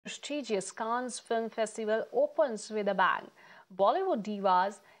prestigious Cannes Film Festival opens with a bang. Bollywood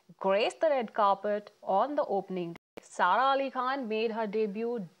divas graced the red carpet on the opening day. Sara Ali Khan made her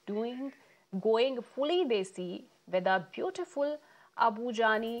debut going fully Desi with a beautiful Abu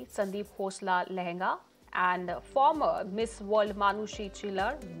Jani Sandeep Khosla Lehenga, and former Miss World Manushi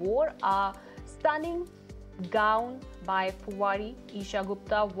Chiller wore a stunning gown by Puwari. Isha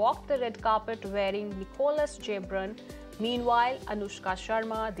Gupta walked the red carpet wearing Nicholas Jebran. Meanwhile, Anushka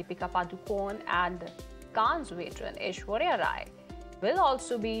Sharma, Deepika Padukone and Cannes veteran Aishwarya Rai will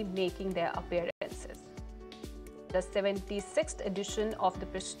also be making their appearances. The 76th edition of the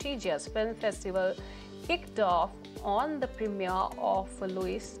prestigious film festival kicked off on the premiere of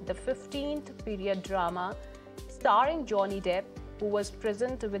Louis, the 15th period drama starring Johnny Depp, who was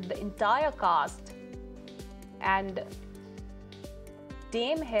present with the entire cast, and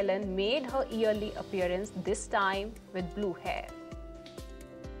Dame Helen made her yearly appearance, this time with blue hair.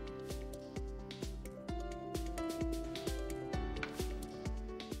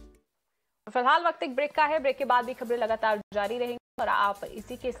 फिलहाल वक्त एक break का है। Break के बाद भी खबरें लगातार जारी रहेंगी और आप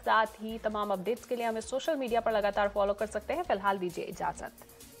इसी के साथ ही तमाम अपडेट्स के लिए हमें सोशल मीडिया पर लगातार फॉलो कर सकते हैं। फिलहाल दीजिए इजाजत।